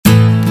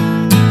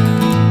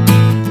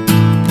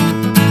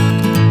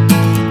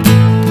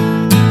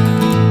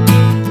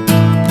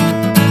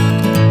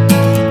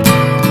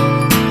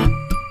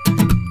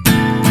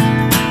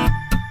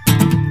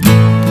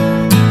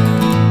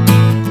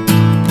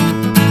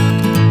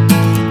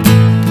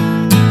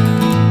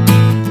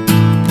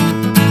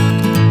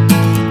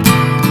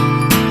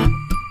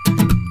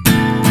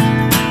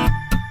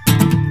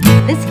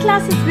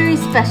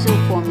special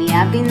for me.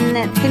 I've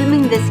been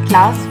filming this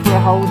class for a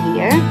whole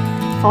year,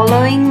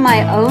 following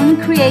my own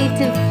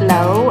creative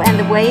flow and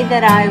the way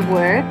that I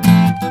work.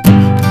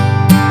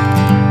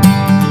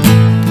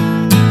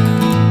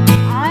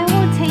 I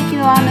will take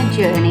you on a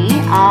journey.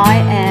 I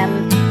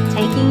am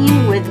taking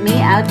you with me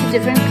out to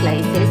different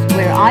places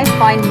where I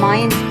find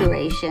my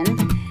inspiration.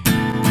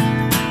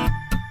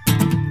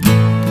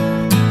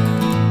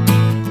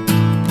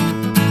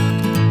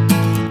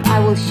 I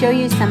will show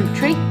you some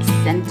tricks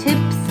and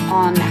tips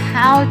on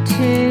how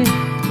to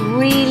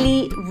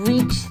really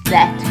reach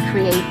that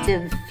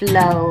creative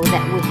flow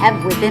that we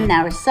have within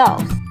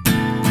ourselves.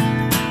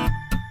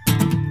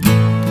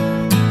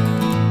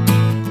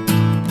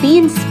 Be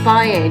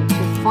inspired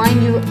to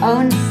find your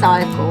own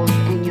cycles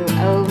and your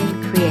own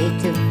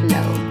creative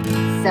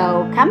flow.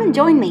 So come and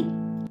join me.